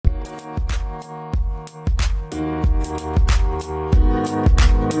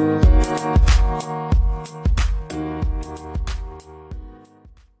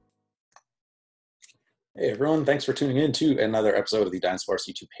everyone. Thanks for tuning in to another episode of the Dine Sports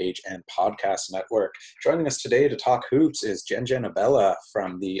YouTube page and podcast network. Joining us today to talk hoops is Jen Abella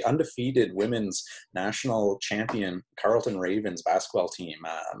from the undefeated women's national champion Carleton Ravens basketball team.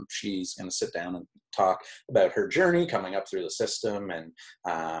 She's going to sit down and talk about her journey coming up through the system and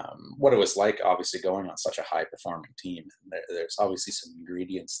what it was like, obviously, going on such a high-performing team. There's obviously some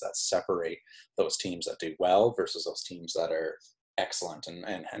ingredients that separate those teams that do well versus those teams that are excellent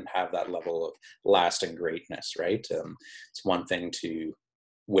and have that level of lasting greatness, right? It's one thing to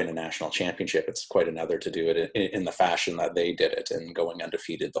win a national championship. It's quite another to do it in the fashion that they did it and going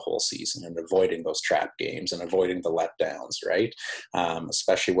undefeated the whole season and avoiding those trap games and avoiding the letdowns, right?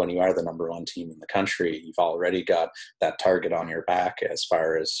 Especially when you are the number one team in the country, you've already got that target on your back as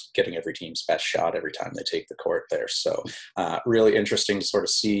far as getting every team's best shot every time they take the court there. So really interesting to sort of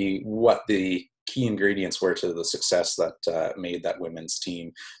see what the key ingredients were to the success that made that women's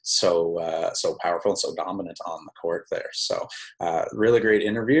team so powerful and so dominant on the court there. So really great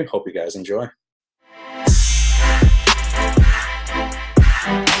interview. Hope you guys enjoy.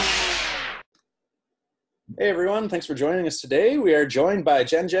 Hey everyone, thanks for joining us today. We are joined by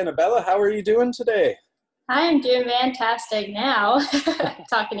Jen Abella. How are you doing today? Hi, I'm doing fantastic now,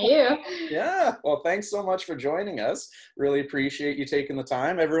 talking to you. Yeah, well, thanks so much for joining us. Really appreciate you taking the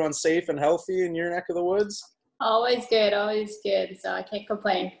time. Everyone's safe and healthy in your neck of the woods? Always good, so I can't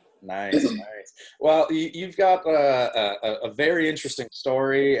complain. Nice. Well, you've got a very interesting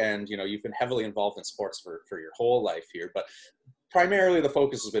story, and you've been heavily involved in sports for your whole life here, but primarily the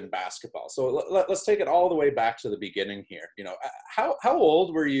focus has been basketball. So let's take it all the way back to the beginning here. How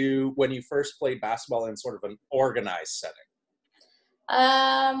old were you when you first played basketball in sort of an organized setting?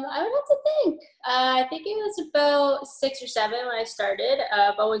 I would have to think. I think it was about 6 or 7 when I started.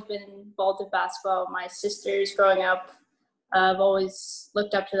 I've always been involved in basketball. My sisters growing up, I've always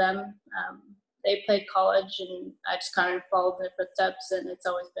looked up to them. They played college, and I just kind of followed their footsteps, and it's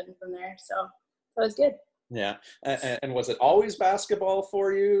always been from there. So it was good. Yeah. And was it always basketball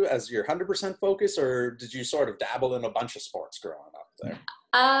for you as your 100% focus, or did you sort of dabble in a bunch of sports growing up there?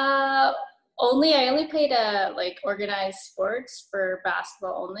 I only played organized sports for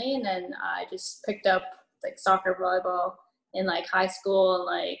basketball only, and then I just picked up like soccer, volleyball in like high school and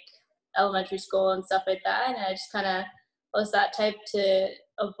like elementary school and stuff like that. And I just kind of was that type to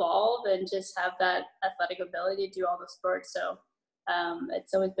evolve and just have that athletic ability to do all the sports. So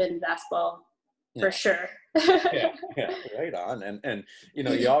it's always been basketball. Yeah. For sure. yeah, right on. And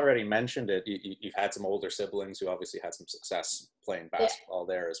you already mentioned it. You've had some older siblings who obviously had some success playing basketball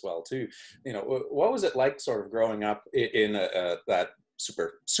there as well too. What was it like sort of growing up in that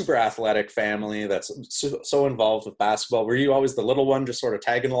super athletic family that's so involved with basketball? Were you always the little one just sort of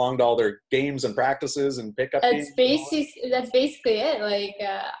tagging along to all their games and practices and pickup games? That's basically it. Like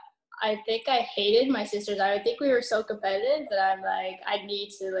I think I hated my sisters. I think we were so competitive that I'm like, I need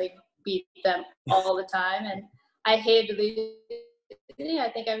to like beat them all the time, and I hated losing.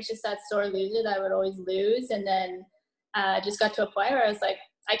 I think I was just that sore loser that I would always lose, and then just got to a point where I was like,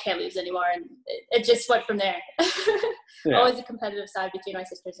 I can't lose anymore, and it just went from there. Always a competitive side between my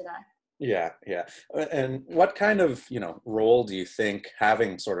sisters and I. Yeah. And what kind of, role do you think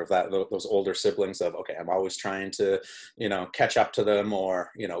having sort of those older siblings of, okay, I'm always trying to, catch up to them,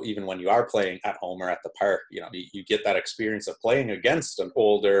 or, even when you are playing at home or at the park, you get that experience of playing against an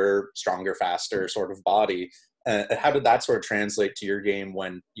older, stronger, faster sort of body. How did that sort of translate to your game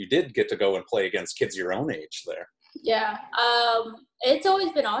when you did get to go and play against kids your own age there? Yeah, it's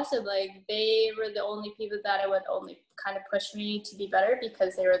always been awesome. Like, they were the only people that I would only kind of push me to be better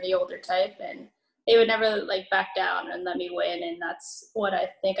because they were the older type, and they would never like back down and let me win. And that's what I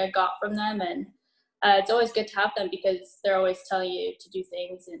think I got from them. And it's always good to have them because they're always telling you to do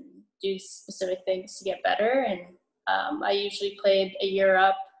things and do specific things to get better. And I usually played a year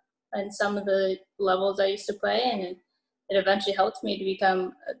up in some of the levels I used to play, and it eventually helped me to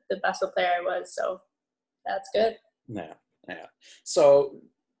become the basketball player I was. So that's good. Yeah. So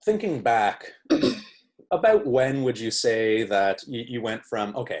thinking back, about when would you say that you went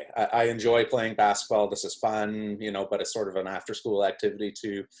from, okay, I enjoy playing basketball, this is fun, but it's sort of an after-school activity,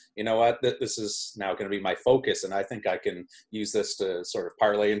 to, this is now going to be my focus, and I think I can use this to sort of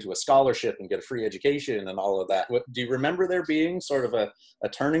parlay into a scholarship and get a free education and all of that. Do you remember there being sort of a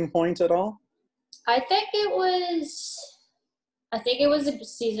turning point at all? I think it was a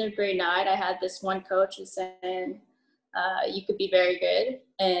season of grade 9. I had this one coach who said, you could be very good.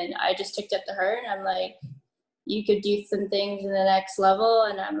 And I just took it to her, and I'm like, you could do some things in the next level.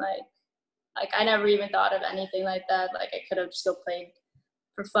 And I'm like I never even thought of anything like that. Like, I could have still played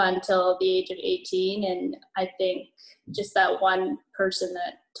for fun till the age of 18. And I think just that one person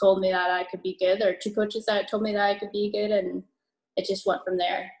that told me that I could be good, or two coaches that told me that I could be good, and it just went from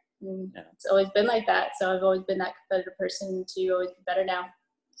there. And it's always been like that. So I've always been that competitive person to always be better now.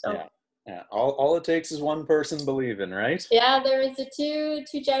 So yeah. All it takes is one person believing, right? Yeah, there was the two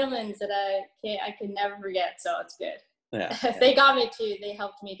gentlemen that I can never forget. So it's good. Yeah. They got me too. They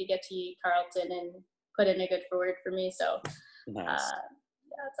helped me to get to Carleton and put in a good word for me. So nice.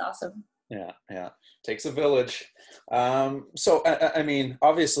 Yeah, it's awesome. Yeah. Takes a village. So, I mean,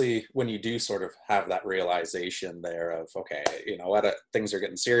 obviously, when you do sort of have that realization there of, okay, you know what, things are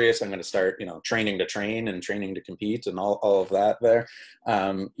getting serious. I'm going to start, training to train and training to compete and all of that there.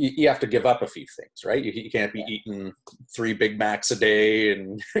 You have to give up a few things, right? You can't be eating 3 Big Macs a day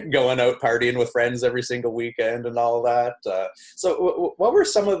and going out partying with friends every single weekend and all that. So what were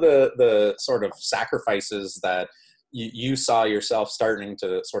some of the sort of sacrifices that you saw yourself starting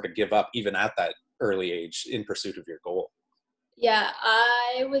to sort of give up even at that early age in pursuit of your goal? Yeah,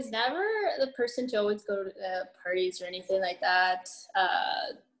 I was never the person to always go to parties or anything like that.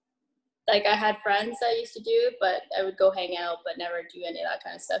 Like I had friends that used to do it, but I would go hang out, but never do any of that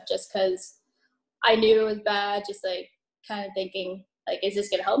kind of stuff just because I knew it was bad. Just like kind of thinking like, is this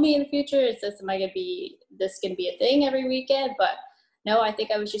going to help me in the future? Am I going to be a thing every weekend? But no, I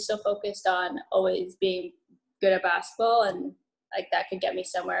think I was just so focused on always being good at basketball, and like that could get me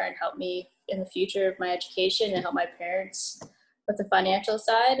somewhere and help me in the future of my education and help my parents with the financial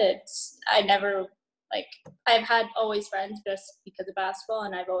side. I've had always friends just because of basketball,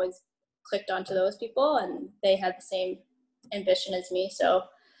 and I've always clicked onto those people, and they had the same ambition as me. So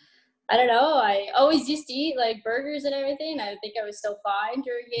I don't know. I always used to eat like burgers and everything. I think I was still fine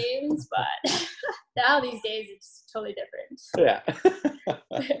during games, but now these days it's totally different. Yeah.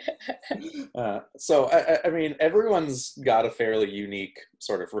 So, I mean, everyone's got a fairly unique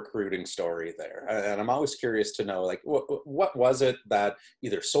sort of recruiting story there. And I'm always curious to know, like, what was it that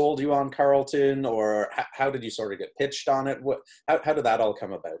either sold you on Carleton, or how did you sort of get pitched on it? How did that all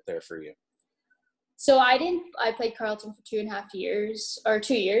come about there for you? So I played Carleton for 2.5 years, or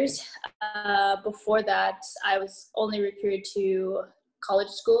 2 years. Before that, I was only recruited to college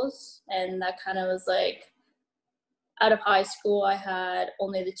schools, and that kind of was like, out of high school, I had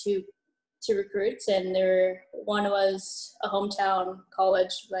only the two recruits, and one was a hometown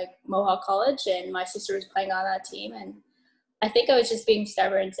college, like Mohawk College, and my sister was playing on that team. And I think I was just being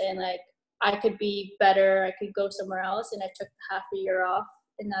stubborn, saying like, I could be better, I could go somewhere else. And I took half a year off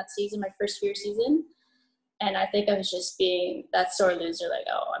in that season, my first year season. And I think I was just being that sore loser, like,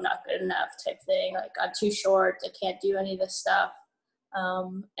 oh, I'm not good enough type thing. Like, I'm too short, I can't do any of this stuff.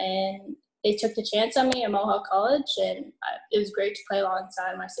 And they took the chance on me at Mohawk College, and it was great to play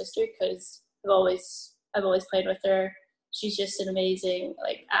alongside my sister because I've always played with her. She's just an amazing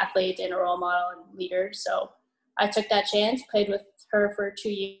like athlete and a role model and leader. So I took that chance, played with her for 2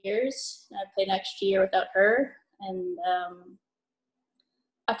 years. And I played next year without her, and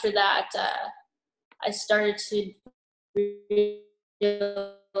after that, I started to realize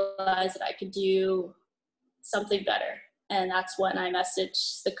that I could do something better. And that's when I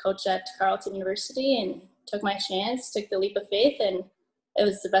messaged the coach at Carleton University and took my chance, took the leap of faith, and it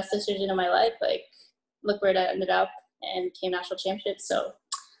was the best decision of my life. Like, look where it ended up and came national championships. So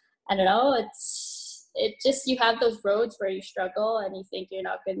I don't know, it just, you have those roads where you struggle and you think you're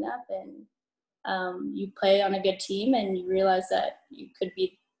not good enough, and you play on a good team and you realize that you could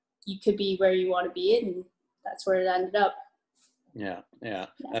be where you want to be, and that's where it ended up. Yeah.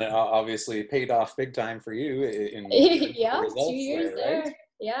 And it obviously paid off big time for you in yeah, 2 years there. Right?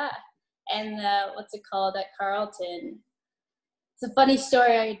 Yeah. And what's it called at Carleton? It's a funny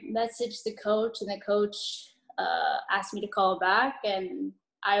story. I messaged the coach, and the coach asked me to call back, and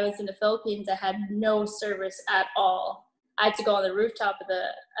I was in the Philippines. I had no service at all. I had to go on the rooftop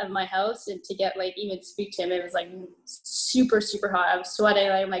of my house and to get like even speak to him. It was like super, super hot. I was sweating.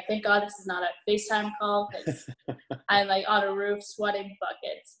 I'm like, thank God this is not a FaceTime call, because I'm like on a roof sweating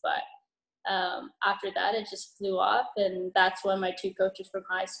buckets. But after that, it just flew off, and that's when my two coaches from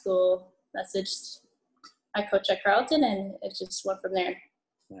high school messaged my coach at Carleton, and it just went from there.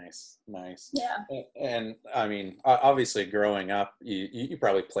 Nice. Yeah. And I mean, obviously growing up, you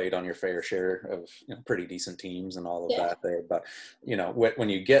probably played on your fair share of pretty decent teams and all of that there. But, when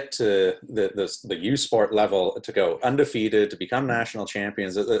you get to the U Sport level, to go undefeated, to become national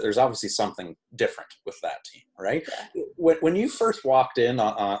champions, there's obviously something different with that team, right? Yeah. When you first walked in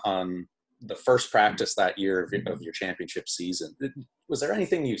on the first practice that year of your championship season, was there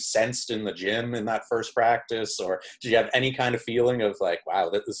anything you sensed in the gym in that first practice, or did you have any kind of feeling of like, wow,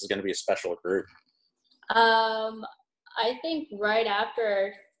 this is going to be a special group? I think right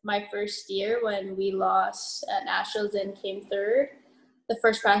after my first year when we lost at nationals and came third, the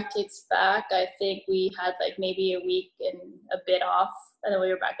first practice back, I think we had like maybe a week and a bit off, and then we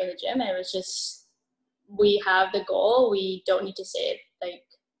were back in the gym, and it was just, we have the goal, we don't need to say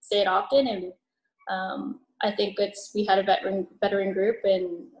it often, and I think we had a veteran group,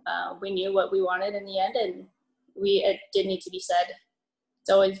 and we knew what we wanted in the end, and it did need to be said. It's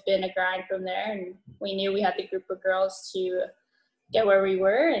always been a grind from there, and we knew we had the group of girls to get where we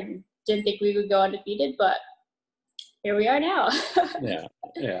were, and didn't think we would go undefeated, but here we are now.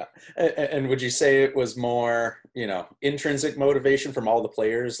 Yeah. And would you say it was more, intrinsic motivation from all the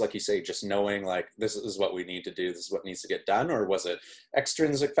players, like you say, just knowing like this is what we need to do, this is what needs to get done, or was it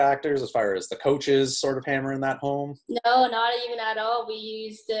extrinsic factors as far as the coaches sort of hammering that home? No, not even at all. We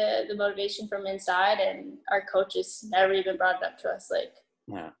used the motivation from inside, and our coaches never even brought it up to us. Like,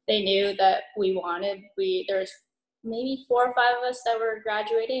 they knew that we wanted. There's maybe 4 or 5 of us that were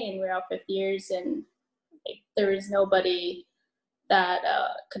graduating, and we're all fifth years, and there was nobody that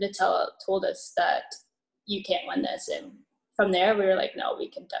could have told us that you can't win this. And from there, we were like, no, we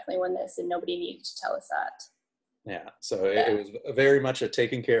can definitely win this, and nobody needed to tell us that. Yeah, so it was very much a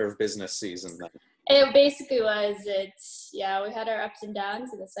taking care of business season then. It basically was. We had our ups and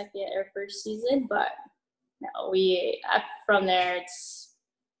downs in our first season, but no, from there,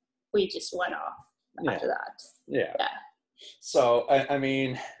 we just went off after that. Yeah. So, I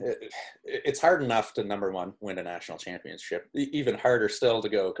mean, it's hard enough to, number one, win a national championship. Even harder still to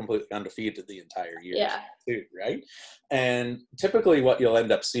go completely undefeated the entire year, too, right? And typically what you'll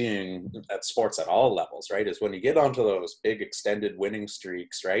end up seeing at sports at all levels, right, is when you get onto those big extended winning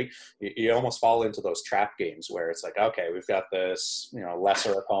streaks, right, you almost fall into those trap games where it's like, okay, we've got this,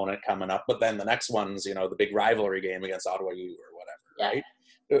 lesser opponent coming up, but then the next one's, the big rivalry game against Ottawa U or whatever, right?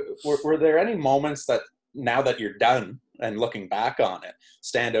 Were there any moments that, now that you're done and looking back on it,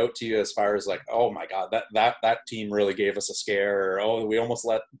 stand out to you as far as like, oh my God, that team really gave us a scare, or oh, we almost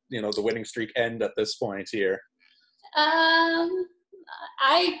let the winning streak end at this point here? I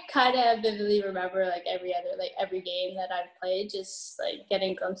kind of vividly remember every game that I've played, just like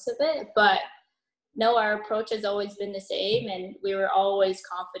getting a glimpse of it. But no, our approach has always been the same, and we were always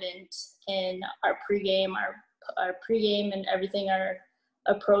confident in our pregame, our pregame and everything, our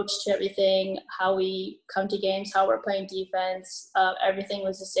approach to everything, how we come to games, how we're playing defense. Everything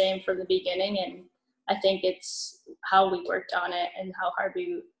was the same from the beginning, and I think it's how we worked on it and how hard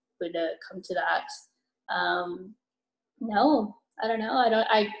we would come to that. No, I don't know.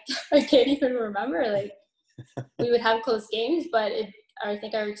 I can't even remember. Like, we would have close games, but I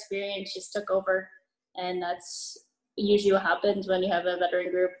think our experience just took over, and that's usually what happens when you have a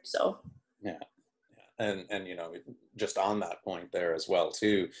veteran group. So yeah. And just on that point there as well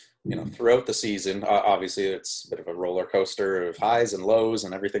too, throughout the season, obviously it's a bit of a roller coaster of highs and lows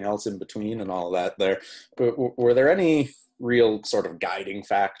and everything else in between and all that there. But were there any real sort of guiding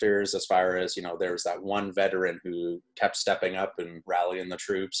factors as far as, there's that one veteran who kept stepping up and rallying the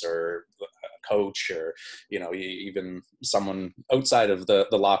troops, or a coach, or, even someone outside of the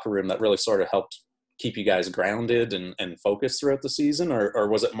locker room that really sort of helped keep you guys grounded and focused throughout the season? Or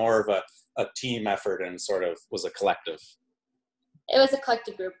was it more of a team effort and sort of was a collective? It was a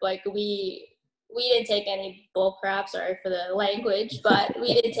collective group. Like, we didn't take any bull crap, sorry for the language, but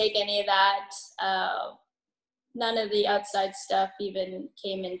we didn't take any of that. None of the outside stuff even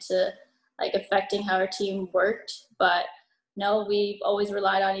came into like affecting how our team worked. But no, we've always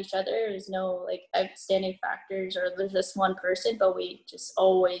relied on each other. There's no like outstanding factors or there's just one person, but we just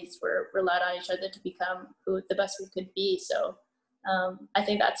always relied on each other to become the best we could be. So I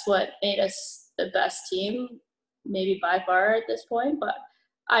think that's what made us the best team, maybe by far at this point. But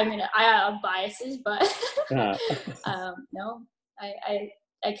I mean, I have biases, but no, I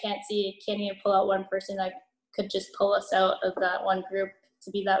can't even pull out one person that could just pull us out of that one group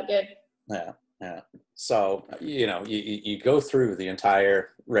to be that good. Yeah. So, you go through the entire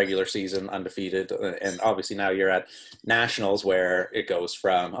regular season undefeated, and obviously now you're at nationals where it goes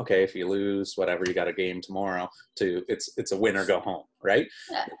from, okay, if you lose, whatever, you got a game tomorrow, to it's a win or go home, right?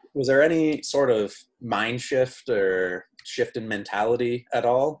 Yeah. Was there any sort of mind shift or shift in mentality at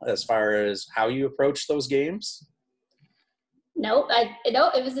all as far as how you approach those games? No,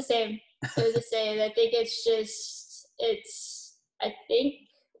 it was the same. It was the same. I think I think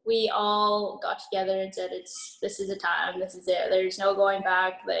we all got together and said, this is a time, this is it. There's no going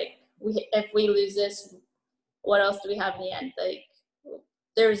back. Like, if we lose this, what else do we have in the end? Like,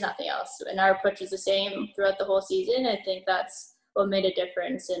 there was nothing else. And our approach was the same throughout the whole season. I think that's what made a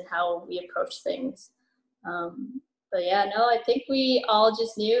difference in how we approach things. But yeah, no, I think we all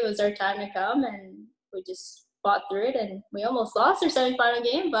just knew it was our time to come, and we just fought through it, and we almost lost our semifinal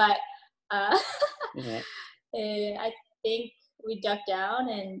game, but Yeah. I think we ducked down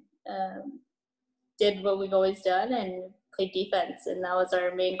and did what we've always done and played defense, and that was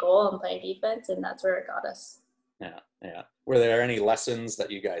our main goal, in playing defense, and that's where it got us. Yeah, yeah. Were there any lessons that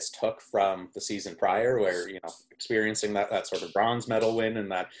you guys took from the season prior, where experiencing that sort of bronze medal win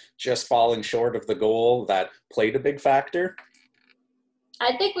and that just falling short of the goal that played a big factor?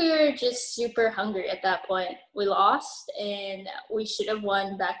 I think we were just super hungry at that point. We lost, and we should have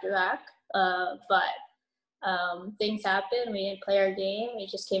won back to back, but things happened. We didn't play our game. We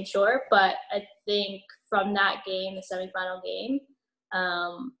just came short. But I think from that game, the semifinal game,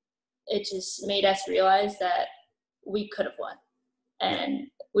 it just made us realize that we could have won. And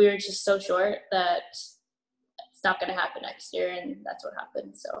we were just so short that it's not going to happen next year, and that's what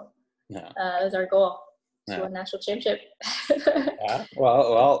happened. So Yeah. It was our goal. To Yeah. win national championship. Yeah.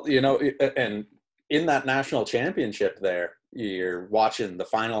 Well, and in that national championship there, you're watching the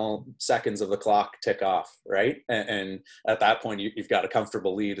final seconds of the clock tick off, right? And at that point, you've got a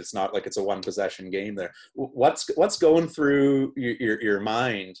comfortable lead. It's not like it's a one possession game there. What's going through your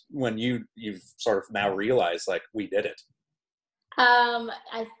mind when you've sort of now realized, like, we did it?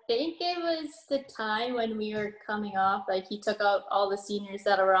 I think it was the time when we were coming off, like he took out all the seniors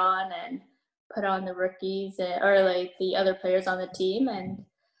that are on and put on the rookies or like the other players on the team, and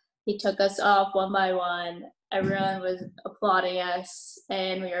he took us off one by one. Everyone was applauding us,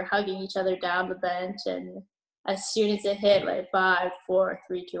 and we were hugging each other down the bench. And as soon as it hit like 5, 4,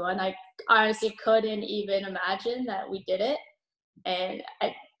 3, 2, 1, I honestly couldn't even imagine that we did it. And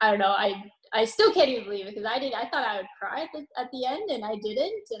I don't know, I still can't even believe it, because I thought I would cry at the end, and I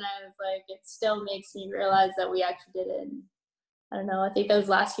didn't. And I was like, it still makes me realize that we actually did it. And I don't know, I think those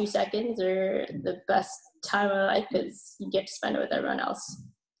last few seconds are the best time of my life, because you get to spend it with everyone else.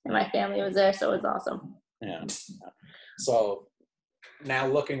 And my family was there, so it was awesome. Yeah. So now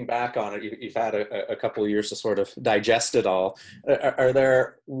looking back on it, you've had a couple of years to sort of digest it all. Are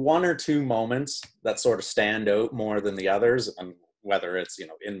there one or two moments that sort of stand out more than the others? And whether it's,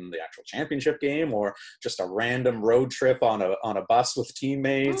 in the actual championship game or just a random road trip on a bus with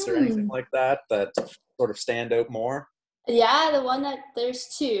teammates or anything like that sort of stand out more? Yeah,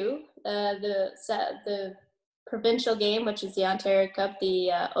 there's two. The provincial game, which is the Ontario Cup, the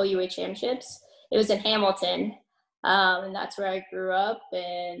OUA Championships. It was in Hamilton, and that's where I grew up,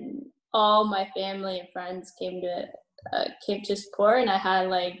 and all my family and friends came to support, and I had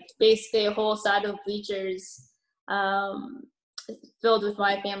like basically a whole side of bleachers filled with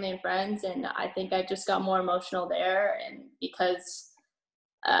my family and friends, and I think I just got more emotional there, and because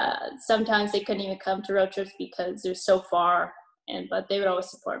sometimes they couldn't even come to road trips because they're so far, but they would always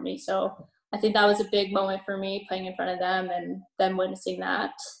support me. So I think that was a big moment for me, playing in front of them and them witnessing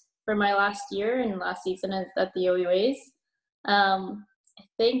that for my last year and last season at the OUAs. I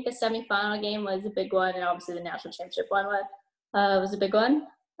think the semifinal game was a big one, and obviously the national championship one was a big one.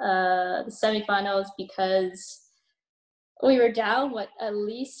 The semifinals, because we were down, at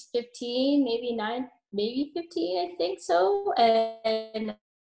least 15, maybe 9, maybe 15, I think so. And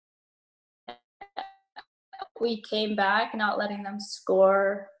we came back, not letting them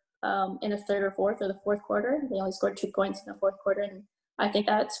score in the third or fourth, or the fourth quarter. They only scored 2 points in the fourth quarter. And I think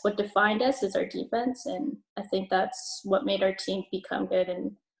that's what defined us, is our defense. And I think that's what made our team become good.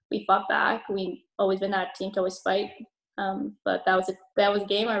 And we fought back. We've always been that team to always fight. But that was a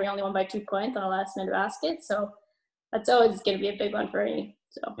game where we only won by 2 points on a last minute basket. So that's always going to be a big one for me.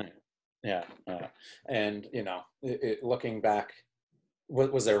 So. Yeah. And, looking back,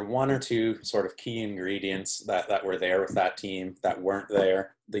 was there one or two sort of key ingredients that were there with that team that weren't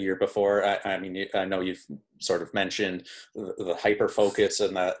there the year before? I mean, I know you've sort of mentioned the hyper focus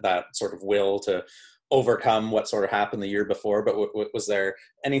and that sort of will to overcome what sort of happened the year before, but was there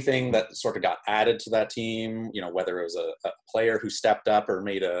anything that sort of got added to that team, whether it was a player who stepped up or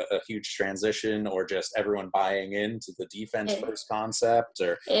made a huge transition, or just everyone buying into the defense first concept?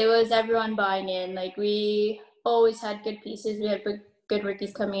 Or it was everyone buying in. Like, we always had good pieces. We had good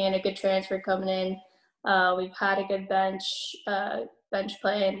rookies coming in, a good transfer coming in. We've had a good bench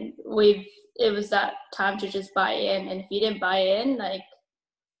play, and it was that time to just buy in. And if you didn't buy in, like,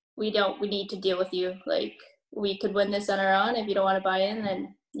 we need to deal with you. Like, we could win this on our own. If you don't want to buy in,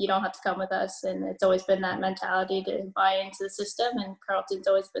 then you don't have to come with us. And it's always been that mentality to buy into the system, and Carleton's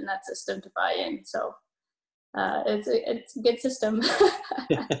always been that system to buy in. So it's a good system.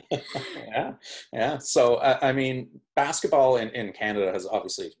 Yeah. So I mean, basketball in Canada has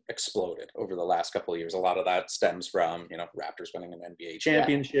obviously exploded over the last couple of years. A lot of that stems from, Raptors winning an NBA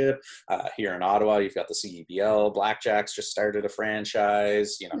championship. Here in Ottawa, you've got the CEBL. Blackjacks just started a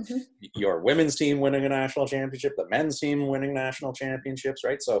franchise. Your women's team winning a national championship, the men's team winning national championships,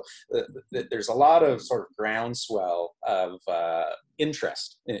 right? So there's a lot of sort of groundswell of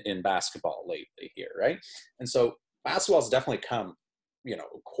interest in basketball lately here, right? And so basketball's definitely come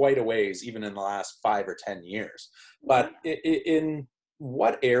quite a ways, even in the last 5 or 10 years. But in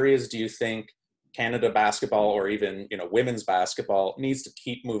what areas do you think Canada basketball, or even, women's basketball, needs to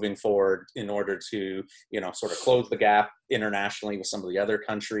keep moving forward in order to, sort of close the gap internationally with some of the other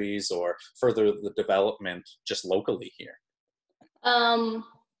countries, or further the development just locally here?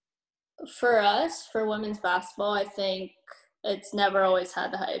 For us, for women's basketball, I think it's never always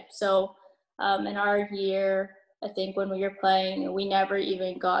had the hype. So in our year, I think when we were playing, we never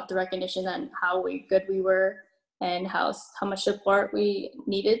even got the recognition on how good we were and how much support we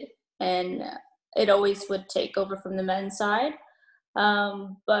needed. And it always would take over from the men's side.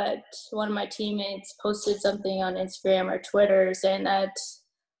 But one of my teammates posted something on Instagram or Twitter saying that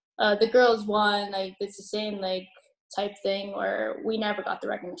the girls won, like it's the same like type thing, where we never got the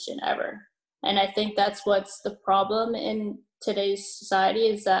recognition ever. And I think that's what's the problem in today's society,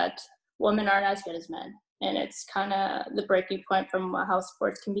 is that women aren't as good as men. And it's kind of the breaking point from how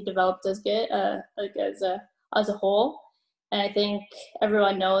sports can be developed as good, as a whole. And I think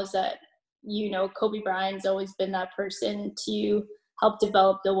everyone knows that, Kobe Bryant's always been that person to help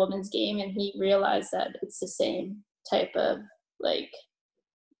develop the women's game, and he realized that it's the same type of like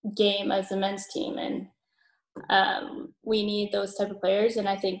game as the men's team, and we need those type of players. And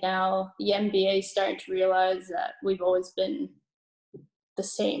I think now the NBA is starting to realize that we've always been the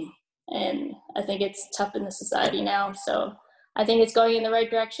same. And I think it's tough in the society now. So I think it's going in the right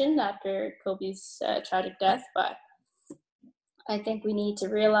direction after Kobe's tragic death. But I think we need to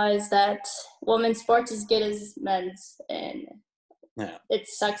realize that women's sports is good as men's. And it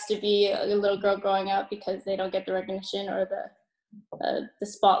sucks to be a little girl growing up because they don't get the recognition or the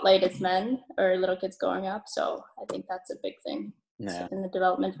spotlight as men or little kids growing up. So I think that's a big thing in the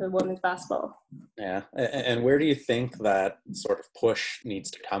development of women's basketball. Yeah. And where do you think that sort of push needs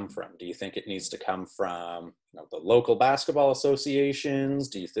to come from? Do you think it needs to come from the local basketball associations?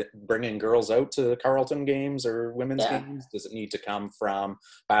 Do you think bringing girls out to Carleton games or women's games? Does it need to come from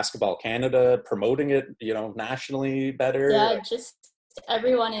Basketball Canada promoting it, nationally better? Yeah, just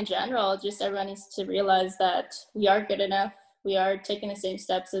everyone in general. Just everyone needs to realize that we are good enough. We are taking the same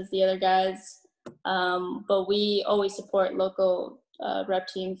steps as the other guys. But we always support local rep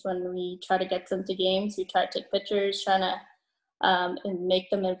teams when we try to get them to games. We try to take pictures, trying to and make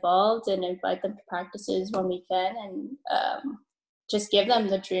them involved and invite them to practices when we can, and just give them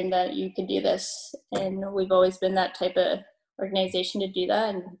the dream that you can do this. And we've always been that type of organization to do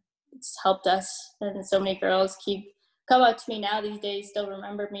that, and it's helped us. And so many girls come up to me now these days, still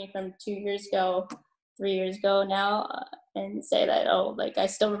remember me from 2 years ago, 3 years ago now, and say that, I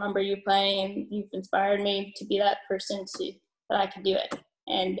still remember you playing, and you've inspired me to be that person that I can do it.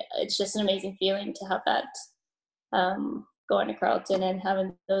 And it's just an amazing feeling to have that going to Carleton and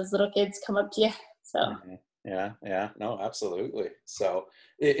having those little kids come up to you. So. Mm-hmm. Yeah, no, absolutely. So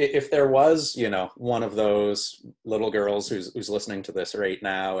if there was, one of those little girls who's listening to this right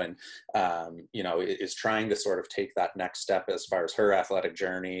now and, is trying to sort of take that next step as far as her athletic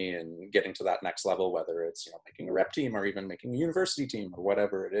journey and getting to that next level, whether it's, making a rep team or even making a university team or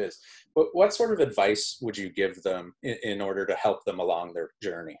whatever it is, but what sort of advice would you give them in order to help them along their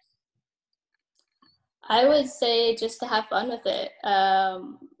journey? I would say just to have fun with it.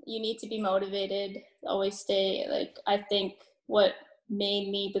 You need to be motivated, always stay, I think what made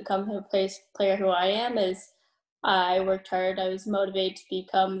me become the player who I am is I worked hard. I was motivated to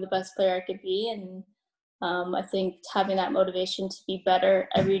become the best player I could be. And I think having that motivation to be better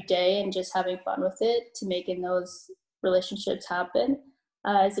every day and just having fun with it, to making those relationships happen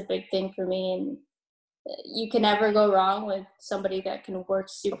is a big thing for me. And you can never go wrong with somebody that can work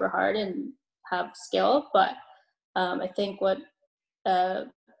super hard and have skill, but I think what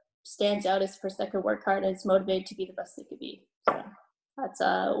stands out is the person that could work hard and is motivated to be the best they could be. So that's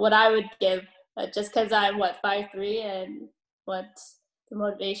what I would give, just because I'm 5'3", and what the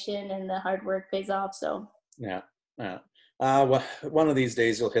motivation and the hard work pays off. So yeah. Well, one of these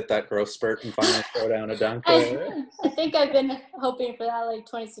days you'll hit that growth spurt and finally throw down a dunk. I think I've been hoping for that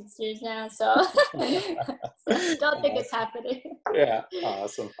 26 years now, so don't think it's happening. Yeah,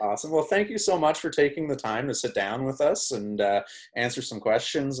 awesome. Well, thank you so much for taking the time to sit down with us and answer some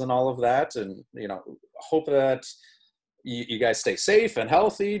questions and all of that. And, hope that you guys stay safe and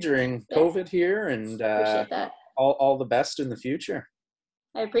healthy during COVID here. And appreciate that. all the best in the future.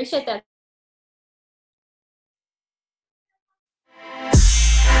 I appreciate that.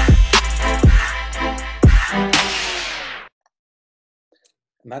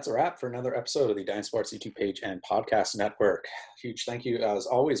 And that's a wrap for another episode of the Dynasports YouTube page and podcast network. Huge thank you, as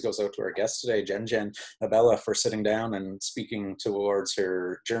always, goes out to our guest today, Jen Abella, for sitting down and speaking towards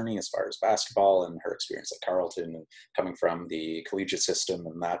her journey as far as basketball and her experience at Carleton and coming from the collegiate system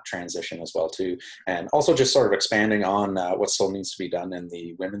and that transition as well too. And also just sort of expanding on what still needs to be done in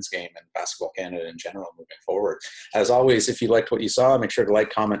the women's game and Basketball Canada in general moving forward. As always, if you liked what you saw, make sure to like,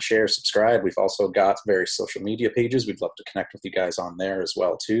 comment, share, subscribe. We've also got various social media pages. We'd love to connect with you guys on there as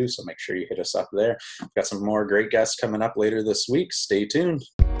well too, so make sure you hit us up there. We've got some more great guests coming up later this week. Stay tuned.